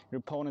want. Your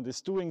opponent is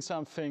doing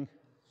something.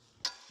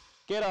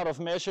 Get out of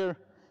measure.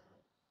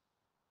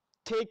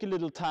 Take a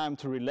little time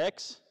to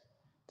relax.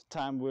 The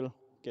time will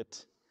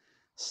get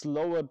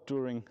slower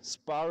during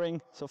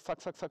sparring. So fuck.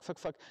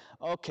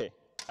 Okay,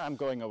 I'm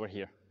going over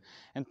here.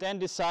 And then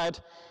decide,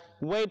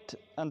 wait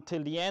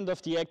until the end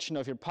of the action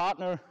of your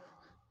partner.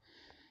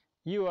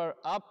 You are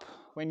up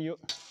when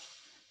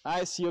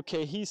I see,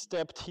 okay, he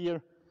stepped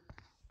here.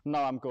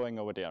 Now I'm going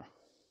over there.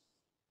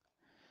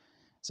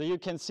 So you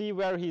can see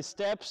where he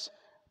steps,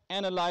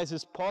 analyze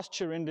his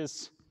posture in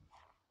this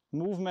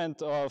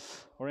movement or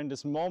in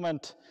this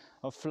moment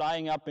of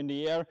flying up in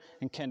the air,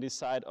 and can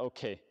decide,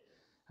 okay,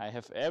 I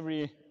have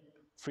every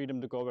freedom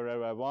to go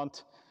wherever I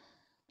want.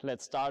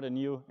 Let's start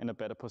anew in a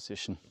better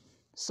position.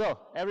 So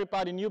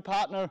everybody, new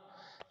partner,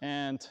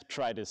 and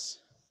try this.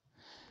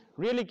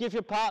 Really give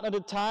your partner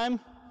the time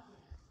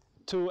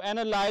to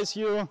analyze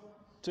you,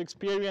 to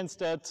experience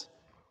that,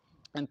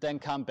 and then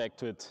come back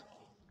to it.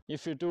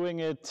 If you're doing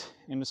it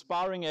in a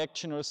sparring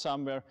action or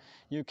somewhere,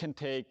 you can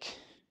take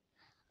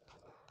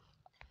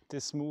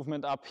this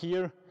movement up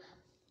here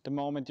the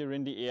moment you're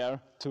in the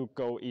air to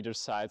go either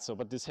side. So,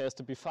 but this has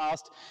to be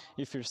fast.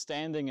 If you're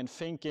standing and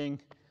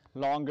thinking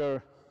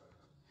longer,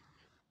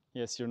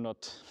 yes, you're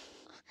not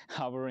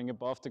hovering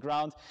above the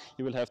ground,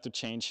 you will have to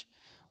change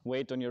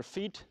weight on your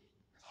feet.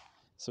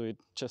 So you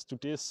just do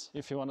this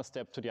if you want to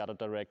step to the other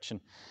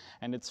direction,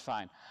 and it's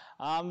fine.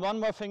 One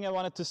more thing I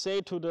wanted to say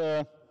to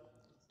the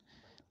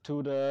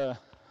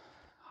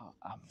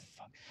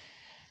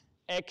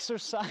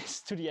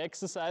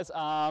exercise,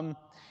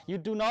 you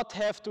do not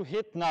have to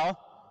hit now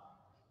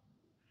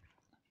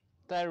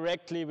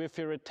directly with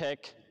your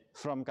attack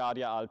from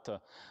Guardia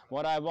Alta.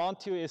 What I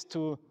want you is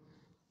to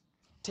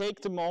take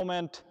the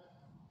moment,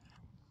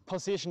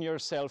 position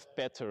yourself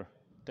better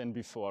than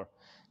before,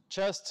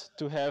 just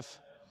to have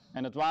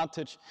an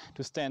advantage,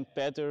 to stand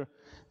better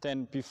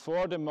than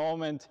before the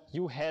moment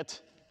you had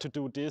to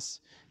do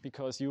this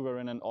because you were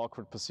in an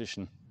awkward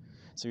position.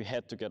 So you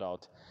had to get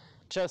out.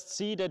 Just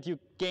see that you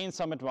gain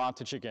some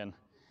advantage again.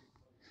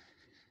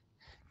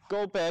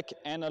 Go back,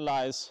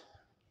 analyze,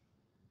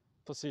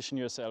 position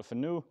yourself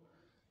anew,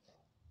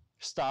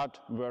 start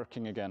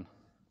working again.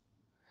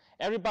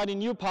 Everybody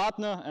new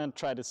partner and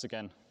try this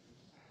again.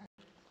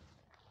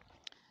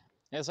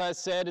 As I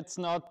said, it's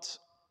not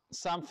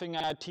something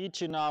I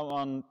teach you now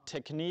on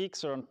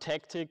techniques or on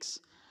tactics,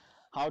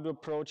 how to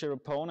approach your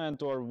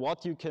opponent or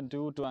what you can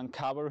do to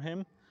uncover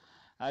him.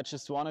 I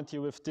just wanted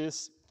you with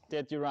this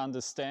that you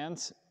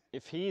understand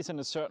if he's in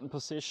a certain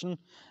position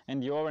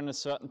and you're in a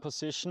certain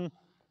position,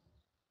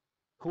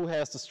 who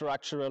has the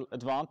structural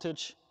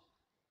advantage,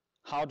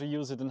 how to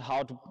use it and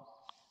how to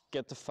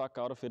get the fuck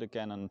out of it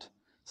again and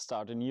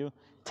start anew.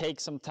 Take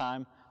some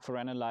time for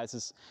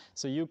analysis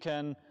so you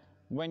can,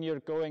 when you're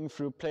going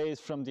through plays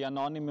from the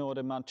Anonimo or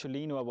the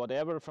Manciolino or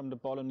whatever, from the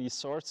Bolognese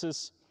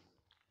sources,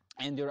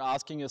 and you're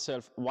asking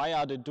yourself, why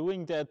are they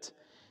doing that?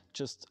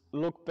 Just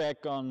look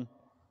back on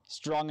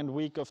strong and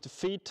weak of the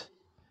feet,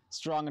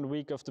 strong and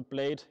weak of the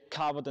blade,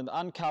 covered and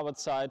uncovered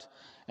side,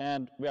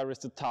 and where is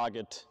the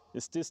target?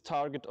 Is this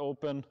target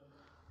open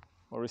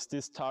or is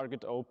this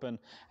target open?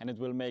 And it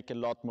will make a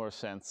lot more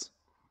sense.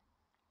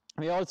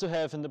 We also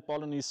have in the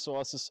Bolognese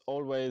sources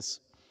always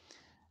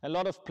a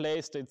lot of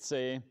plays that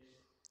say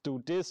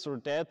do this or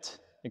that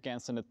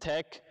against an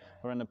attack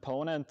or an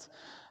opponent,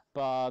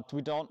 but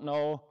we don't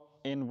know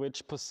in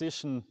which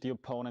position the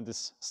opponent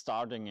is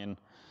starting in.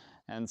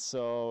 And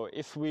so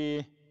if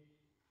we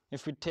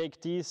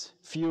take these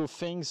few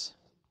things,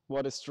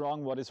 what is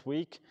strong, what is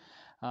weak,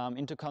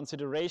 into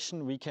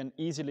consideration, we can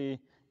easily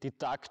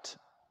deduct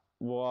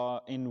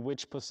in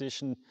which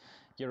position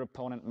your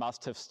opponent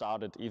must have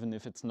started, even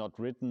if it's not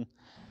written.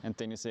 And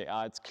then you say,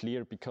 it's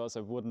clear because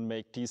I wouldn't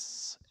make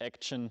this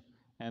action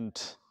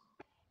and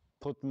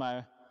put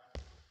my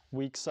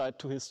weak side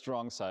to his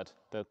strong side.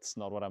 That's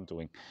not what I'm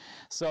doing.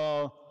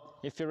 So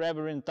if you're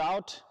ever in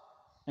doubt,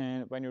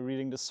 and when you're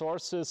reading the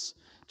sources,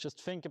 just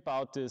think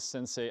about this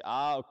and say,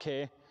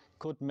 okay,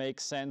 could make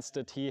sense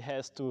that he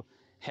has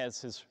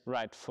his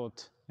right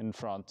foot in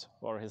front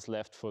or his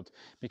left foot,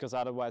 because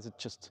otherwise it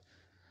just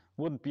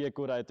wouldn't be a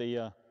good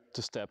idea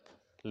to step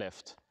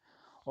left.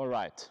 All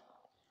right.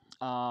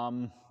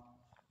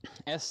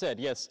 As said,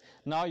 yes,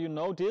 now you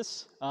know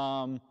this,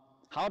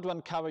 how to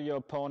uncover your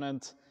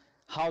opponent,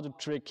 how to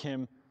trick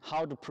him,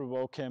 how to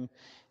provoke him.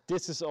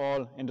 This is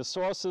all in the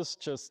sources.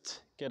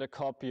 Just get a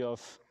copy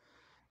of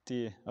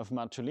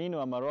Manciolino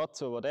or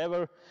Marozzo or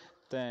whatever,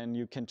 then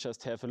you can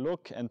just have a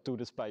look and do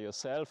this by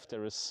yourself.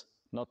 There is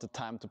not the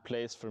time to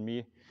place for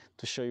me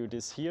to show you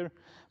this here,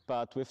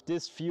 but with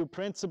these few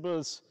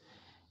principles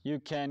you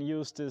can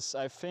use this,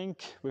 I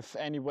think, with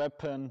any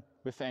weapon,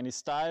 with any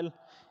style.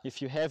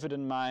 If you have it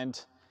in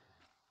mind,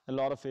 a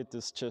lot of it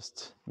is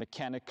just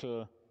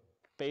mechanical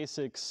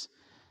basics.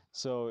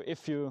 So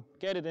if you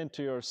get it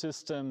into your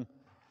system,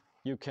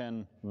 you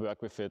can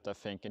work with it, I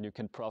think, and you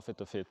can profit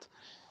of it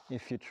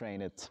if you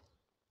train it.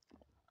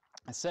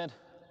 I said,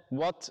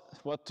 what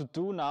to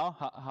do now?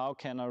 How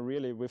can I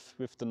really,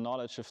 with the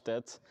knowledge of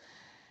that?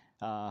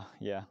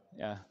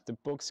 The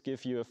books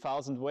give you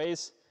 1,000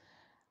 ways.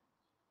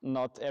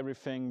 Not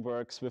everything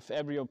works with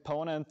every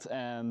opponent,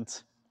 and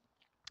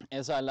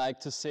as I like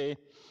to say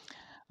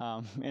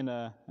in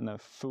a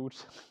food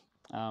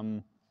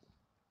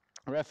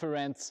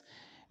reference,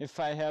 if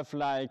I have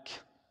like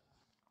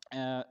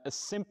a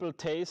simple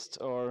taste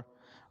or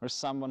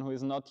someone who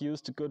is not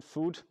used to good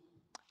food,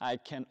 I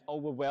can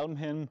overwhelm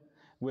him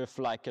with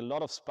like a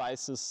lot of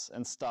spices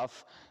and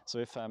stuff. So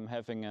if I'm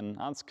having an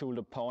unschooled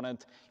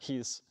opponent,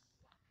 he's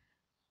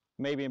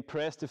maybe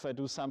impressed if I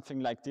do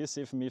something like this,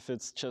 even if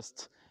it's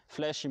just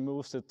flashy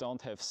moves that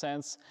don't have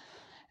sense.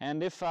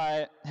 And if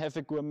I have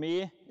a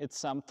gourmet, it's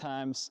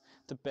sometimes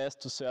the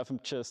best to serve him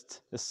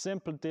just a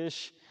simple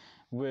dish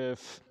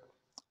with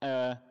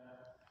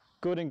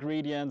good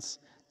ingredients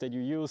that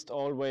you used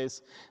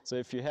always. So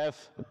if you have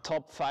a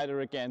top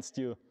fighter against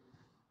you,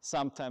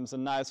 sometimes a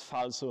nice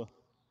falso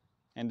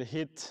and a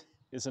hit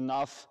is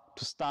enough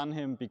to stun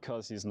him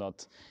because he's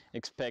not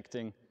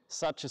expecting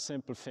such a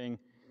simple thing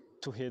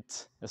to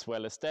hit as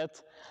well as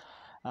that.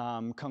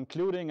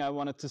 Concluding, I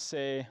wanted to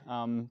say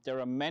there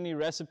are many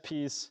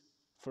recipes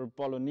for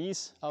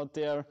Bolognese out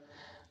there.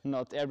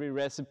 Not every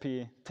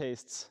recipe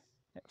tastes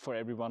for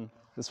everyone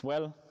as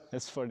well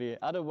as for the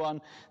other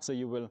one. So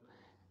you will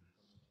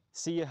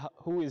see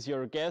who is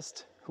your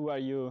guest, who are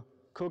you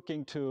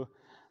cooking to,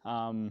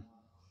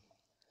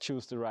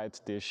 choose the right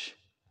dish.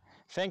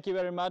 Thank you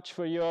very much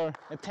for your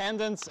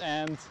attendance,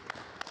 and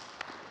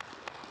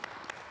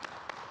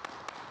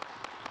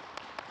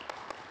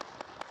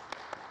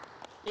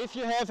if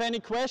you have any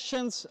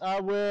questions, I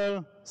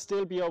will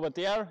still be over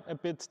there a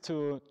bit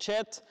to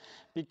chat,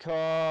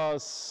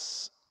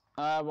 because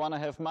I want to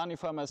have money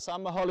for my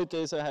summer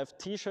holidays. I have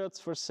t-shirts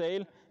for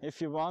sale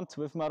if you want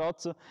with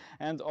Marozzo,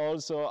 and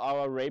also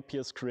our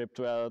rapier script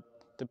where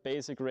the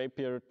basic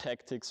rapier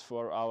tactics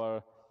for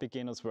our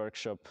beginners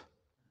workshop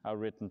are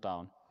written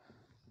down.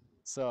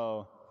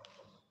 So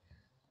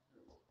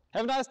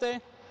have a nice day.